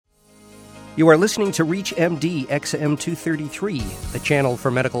You are listening to ReachMD XM233, the channel for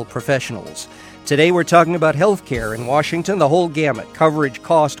medical professionals. Today we're talking about healthcare in Washington, the whole gamut, coverage,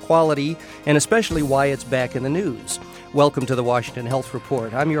 cost, quality, and especially why it's back in the news. Welcome to the Washington Health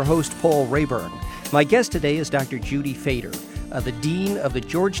Report. I'm your host, Paul Rayburn. My guest today is Dr. Judy Fader, the Dean of the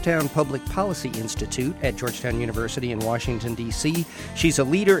Georgetown Public Policy Institute at Georgetown University in Washington, D.C. She's a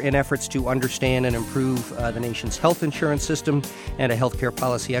leader in efforts to understand and improve the nation's health insurance system and a healthcare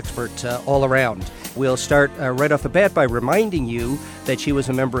policy expert all around. We'll start right off the bat by reminding you that she was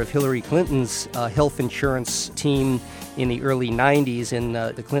a member of Hillary Clinton's health insurance team in the early 90s in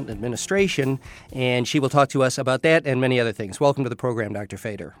the Clinton administration, and she will talk to us about that and many other things. Welcome to the program, Dr.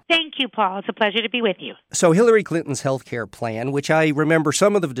 Fader. Thank you, Paul. It's a pleasure to be with you. So Hillary Clinton's health care plan, which I remember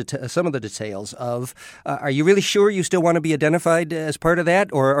some of the details of, are you really sure you still want to be identified as part of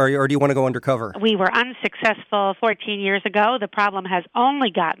that, or do you want to go undercover? We were unsuccessful 14 years ago. The problem has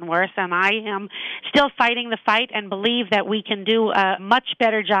only gotten worse, and I am still fighting the fight and believe that we can do a much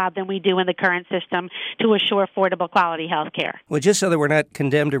better job than we do in the current system to assure affordable quality health care. Well, just so that we're not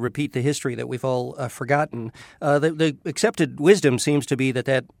condemned to repeat the history that we've all forgotten, the accepted wisdom seems to be that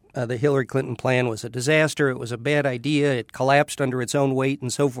the Hillary Clinton plan was a disaster, it was a bad idea, it collapsed under its own weight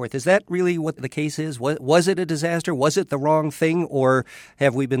and so forth. Is that really what the case is? Was it a disaster? Was it the wrong thing? Or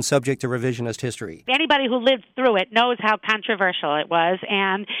have we been subject to revisionist history? Anybody who lived through it knows how controversial it was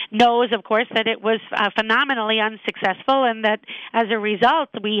and knows, of course, that it was phenomenally unsuccessful and that as a result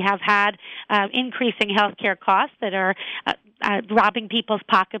we have had increasing health care costs that are robbing people's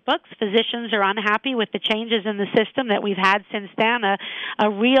pocketbooks. Physicians are unhappy with the changes in the system that we've had since then, a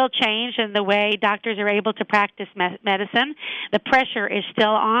real change in the way doctors are able to practice medicine. The pressure is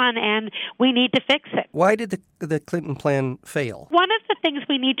still on, and we need to fix it. Why did the Clinton plan fail? One of the things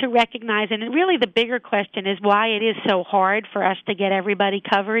we need to recognize, and really the bigger question, is why it is so hard for us to get everybody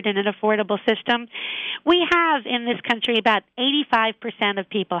covered in an affordable system. We have in this country about 85% of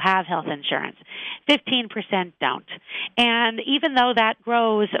people have health insurance. 15% don't. And even though that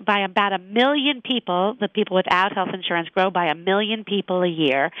grows by about 1 million people, the people without health insurance grow by 1 million people a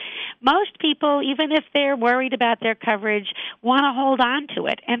year, most people, even if they're worried about their coverage, want to hold on to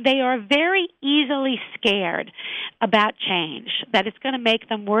it. And they are very easily scared about change, that it's going to make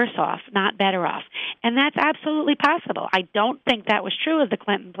them worse off, not better off. And that's absolutely possible. I don't think that was true of the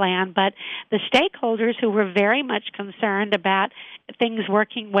Clinton plan, but the stakeholders who were very much concerned about things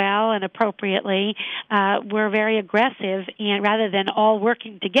working well and appropriately were very aggressive, and rather than all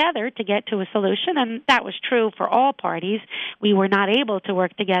working together to get to a solution, and that was true for all parties. We were not able to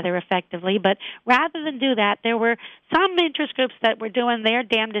work together effectively, but rather than do that, there were some interest groups that were doing their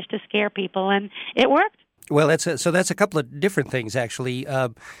damnedest to scare people, and it worked. Well, that's a couple of different things, actually.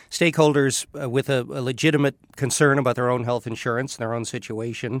 Stakeholders with a legitimate concern about their own health insurance, their own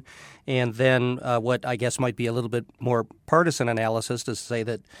situation, and then what I guess might be a little bit more partisan analysis to say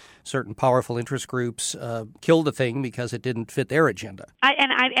that certain powerful interest groups killed the thing because it didn't fit their agenda.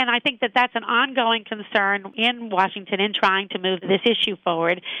 I think that that's an ongoing concern in Washington in trying to move this issue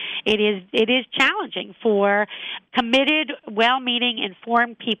forward. It is challenging for committed, well-meaning,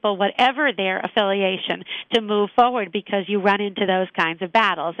 informed people, whatever their affiliation, to move forward because you run into those kinds of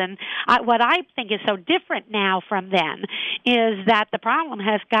battles. And what I think is so different now from then is that the problem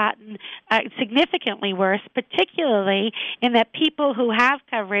has gotten significantly worse, particularly in that people who have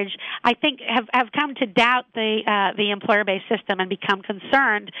coverage, I think, have come to doubt the employer-based system and become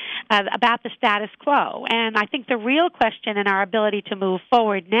concerned about the status quo. And I think the real question in our ability to move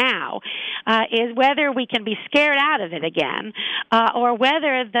forward now is whether we can be scared out of it again or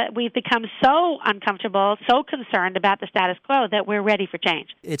whether that we've become so uncomfortable, so concerned about the status quo that we're ready for change.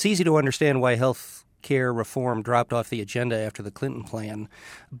 It's easy to understand why health care reform dropped off the agenda after the Clinton plan.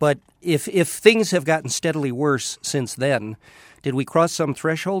 But if things have gotten steadily worse since then, did we cross some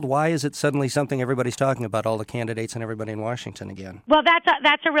threshold? Why is it suddenly something everybody's talking about, all the candidates and everybody in Washington again? Well,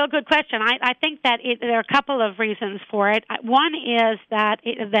 that's a real good question. I think that there are a couple of reasons for it. One is that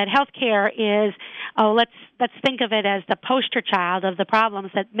healthcare is, let's think of it as the poster child of the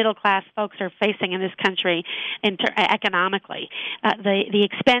problems that middle-class folks are facing in this country economically. The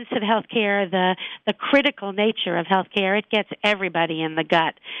expense of healthcare, the critical nature of healthcare, it gets everybody in the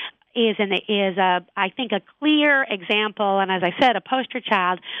gut. Is I think a clear example, and as I said, a poster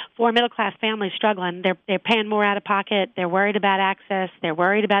child for middle class families struggling. They're paying more out of pocket. They're worried about access. They're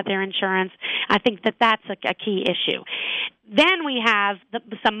worried about their insurance. I think that that's a key issue. Then we have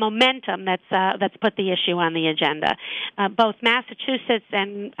some momentum that's put the issue on the agenda. Both Massachusetts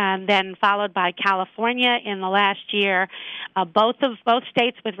and then followed by California in the last year, both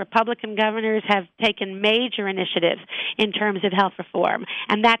states with Republican governors have taken major initiatives in terms of health reform,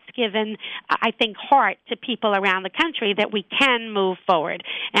 and that's given, I think, heart to people around the country that we can move forward.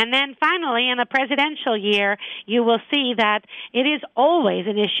 And then finally, in a presidential year, you will see that it is always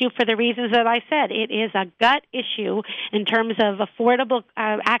an issue for the reasons that I said. It is a gut issue in terms of affordable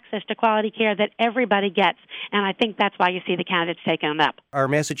access to quality care that everybody gets, and I think that's why you see the candidates taking it up. Our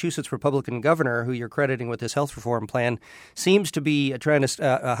Massachusetts Republican governor, who you're crediting with this health reform plan, seems to be trying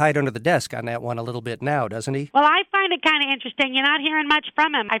to hide under the desk on that one a little bit now, doesn't he? Well, I find it kind of interesting. You're not hearing much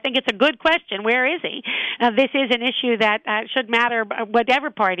from him. I think it's a good question. Where is he? This is an issue that should matter whatever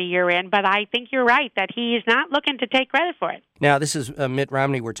party you're in, but I think you're right that he is not looking to take credit for it. Now, this is Mitt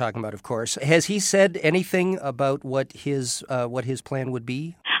Romney we're talking about, of course. Has he said anything about what his plan would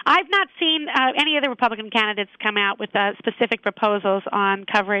be? I've not seen any of the Republican candidates come out with specific proposals on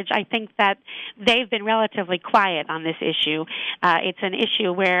coverage. I think that they've been relatively quiet on this issue. It's an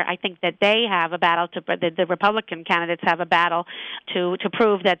issue where I think that they have a battle the Republican candidates have a battle to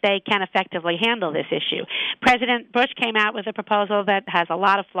prove that they can effectively handle this issue. President Bush came out with a proposal that has a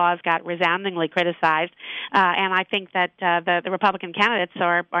lot of flaws, got resoundingly criticized, and I think that the Republican candidates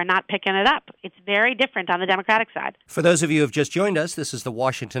are not picking it up. It's very different on the Democratic side. For those of you who have just joined us, this is the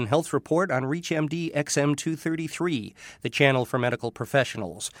Washington Health Report on ReachMD XM 233, the channel for medical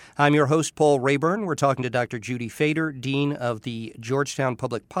professionals. I'm your host, Paul Rayburn. We're talking to Dr. Judy Fader, Dean of the Georgetown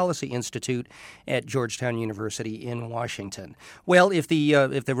Public Policy Institute at Georgetown University in Washington. Well, if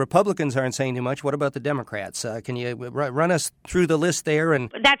the Republicans aren't saying too much, what about the Democrats? Can you run us through the list there? And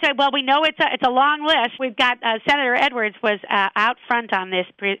that's right. Well, we know it's a long list. We've got Senator Edwards was out front on this,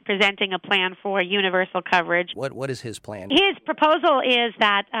 presenting a plan for universal coverage. What is his plan? His proposal is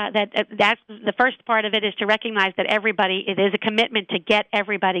that's the first part of it is to recognize that it is a commitment to get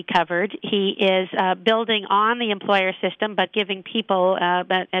everybody covered. He is building on the employer system, but giving people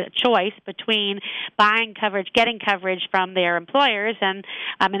a choice between buying coverage, getting coverage from their employers, and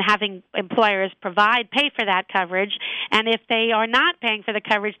having employers pay for that coverage. And if they are not paying for the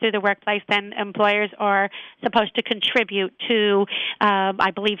coverage through the workplace, then employers are supposed to contribute to,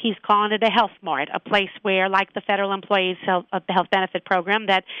 I believe he's calling it a health mart, a place where, like the federal employees health benefit program,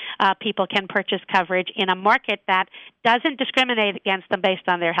 that people can purchase coverage in a market that doesn't discriminate against them based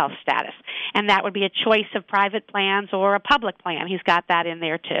on their health status. And that would be a choice of private plans or a public plan. He's got that in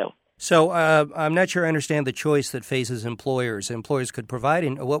there, too. So I'm not sure I understand the choice that faces employers. Employers could provide,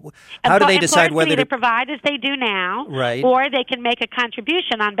 how do they decide whether to provide as they do now, right? Or they can make a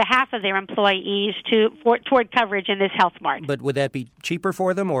contribution on behalf of their employees toward coverage in this health mart. But would that be cheaper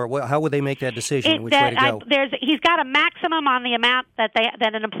for them, or how would they make that decision? Which way to go? He's got a maximum on the amount that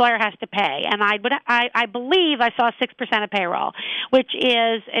an employer has to pay, and I believe I saw 6% of payroll, which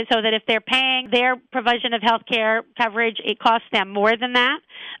is so that if they're paying their provision of health care coverage, it costs them more than that,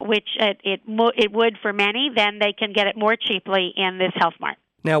 which it would for many, then they can get it more cheaply in this health mart.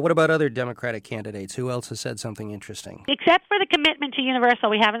 Now, what about other Democratic candidates? Who else has said something interesting? Except for the commitment to universal,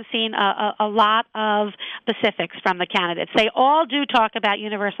 we haven't seen a lot of specifics from the candidates. They all do talk about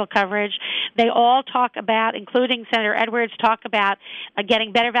universal coverage. They all talk about, including Senator Edwards, talk about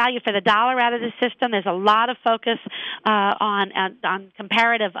getting better value for the dollar out of the system. There's a lot of focus on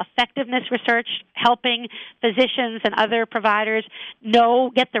comparative effectiveness research, helping physicians and other providers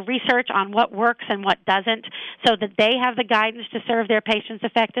get the research on what works and what doesn't, so that they have the guidance to serve their patients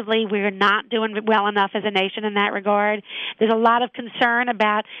effectively. We're not doing well enough as a nation in that regard. There's a lot of concern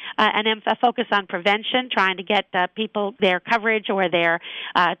about a focus on prevention, trying to get people their coverage or their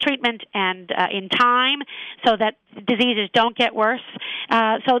treatment and in time so that diseases don't get worse.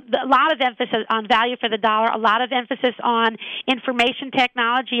 So a lot of emphasis on value for the dollar, a lot of emphasis on information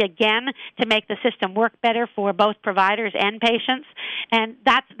technology, again, to make the system work better for both providers and patients. And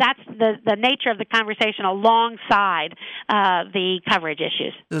that's the nature of the conversation alongside the coverage issues.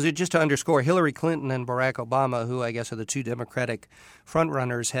 Just to underscore, Hillary Clinton and Barack Obama, who I guess are the two Democratic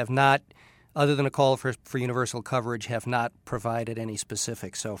frontrunners, have not, other than a call for universal coverage, have not provided any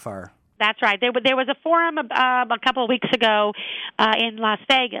specifics so far. That's right. There was a forum a couple of weeks ago in Las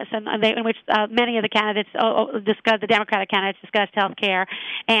Vegas, in which many of the candidates the Democratic candidates discussed health care,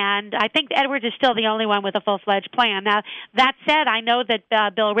 and I think Edwards is still the only one with a full-fledged plan. Now, that said, I know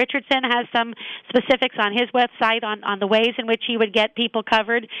that Bill Richardson has some specifics on his website on the ways in which he would get people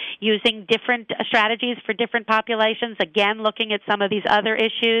covered using different strategies for different populations, again, looking at some of these other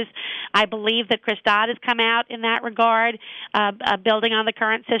issues. I believe that Chris Dodd has come out in that regard, building on the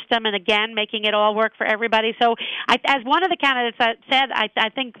current system, and again, again, making it all work for everybody. So as one of the candidates said, I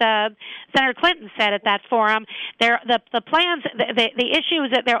think Senator Clinton said at that forum, the plans, the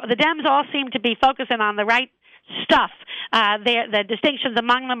issues that the Dems all seem to be focusing on the right stuff. The distinctions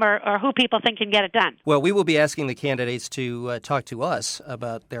among them are who people think can get it done. Well, we will be asking the candidates to talk to us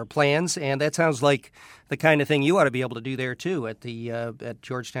about their plans, and that sounds like the kind of thing you ought to be able to do there, too, at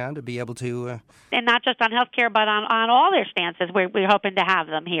Georgetown, to be able to... And not just on health care, but on all their stances. We're hoping to have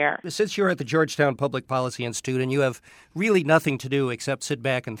them here. Since you're at the Georgetown Public Policy Institute, and you have really nothing to do except sit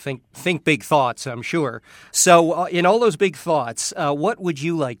back and think big thoughts, I'm sure. So in all those big thoughts, what would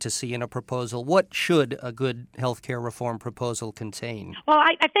you like to see in a proposal? What should a good health care reform proposal contain? Well,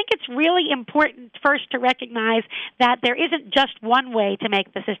 I think it's really important first to recognize that there isn't just one way to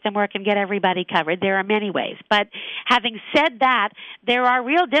make the system work and get everybody covered. There are many ways. But having said that, there are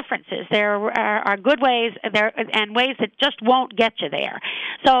real differences. There are good ways and ways that just won't get you there.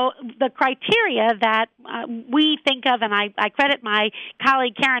 So the criteria that we think of, and I credit my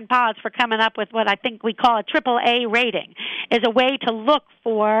colleague Karen Paz for coming up with what I think we call a AAA rating, is a way to look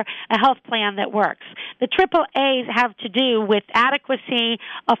for a health plan that works. The AAAs have to do with adequacy,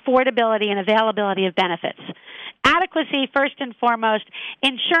 affordability, and availability of benefits. Adequacy, first and foremost.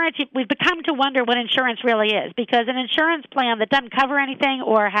 Insurance, we've become to wonder what insurance really is, because an insurance plan that doesn't cover anything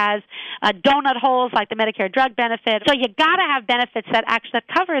or has donut holes like the Medicare drug benefit, so you got to have benefits that actually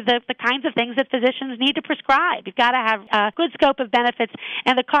cover the kinds of things that physicians need to prescribe. You've got to have a good scope of benefits,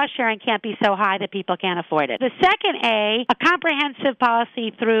 and the cost sharing can't be so high that people can't afford it. The second A, a comprehensive policy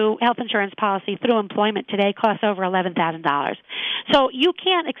through health insurance policy through employment today costs over $11,000. So you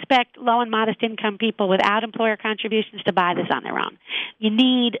can't expect low and modest income people without employer contributions to buy this on their own. You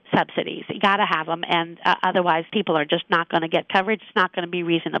need subsidies. You got to have them, and otherwise people are just not going to get coverage. It's not going to be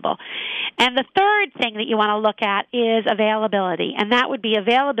reasonable. And the third thing that you want to look at is availability, and that would be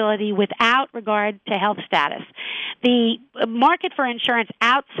availability without regard to health status. The market for insurance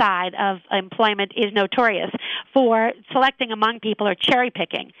outside of employment is notorious for selecting among people or cherry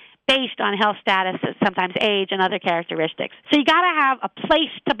picking based on health status, sometimes age and other characteristics. So you got to have a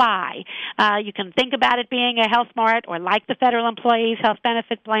place to buy. You can think about it being a Health Mart or like the Federal Employees Health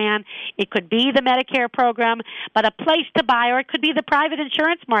Benefit Plan. It could be the Medicare program, but a place to buy, or it could be the private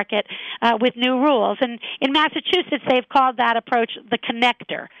insurance market with new rules. And in Massachusetts, they've called that approach the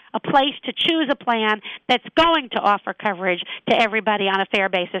connector, a place to choose a plan that's going to offer coverage to everybody on a fair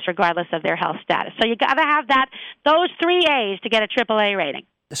basis regardless of their health status. So you got to have those three A's to get a AAA rating.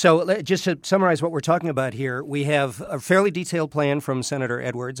 So just to summarize what we're talking about here, we have a fairly detailed plan from Senator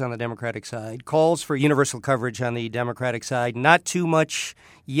Edwards on the Democratic side, calls for universal coverage on the Democratic side, not too much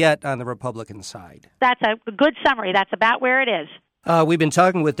yet on the Republican side. That's a good summary. That's about where it is. We've been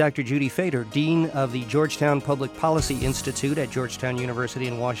talking with Dr. Judy Fader, Dean of the Georgetown Public Policy Institute at Georgetown University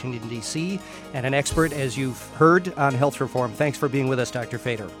in Washington, D.C., and an expert, as you've heard, on health reform. Thanks for being with us, Dr.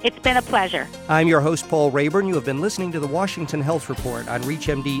 Fader. It's been a pleasure. I'm your host, Paul Rayburn. You have been listening to the Washington Health Report on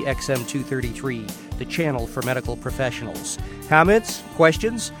ReachMD XM 233, the channel for medical professionals. Comments,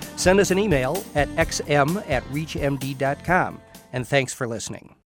 questions? Send us an email at xm@reachmd.com. And thanks for listening.